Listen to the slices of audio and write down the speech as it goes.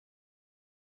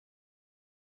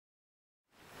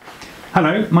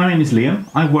Hello, my name is Liam.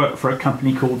 I work for a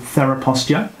company called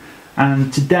Theraposture,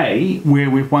 and today we're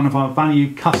with one of our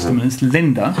valued customers,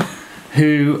 Linda,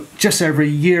 who just over a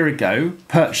year ago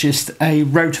purchased a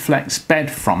Rotoflex bed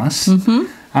from us.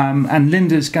 And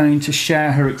Linda's going to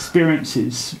share her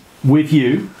experiences with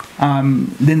you.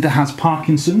 Linda has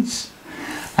Parkinson's,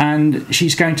 and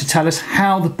she's going to tell us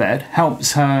how the bed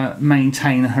helps her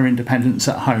maintain her independence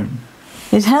at home.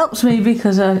 It helps me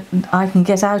because I can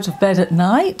get out of bed at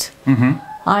night.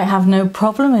 I have no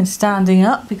problem in standing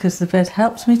up because the bed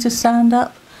helps me to stand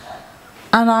up.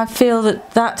 And I feel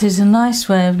that that is a nice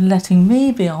way of letting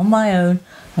me be on my own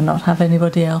and not have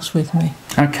anybody else with me.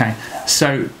 Okay,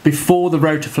 so before the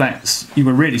Rotoflex, you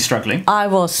were really struggling. I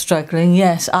was struggling,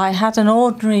 yes. I had an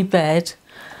ordinary bed.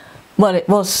 Well, it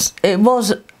was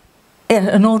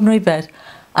an ordinary bed.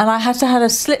 And I had to have a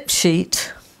slip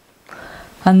sheet.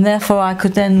 And therefore I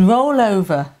could then roll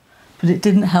over, but it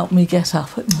didn't help me get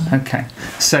up at night. Okay,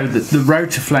 so the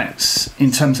Rotoflex,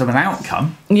 in terms of an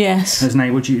outcome, yes, has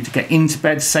enabled you to get into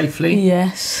bed safely,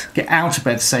 yes, get out of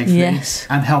bed safely, yes,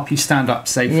 and help you stand up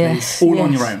safely, yes, all yes.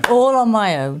 on your own. All on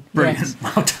my own. Brilliant,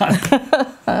 yes. Well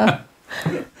done.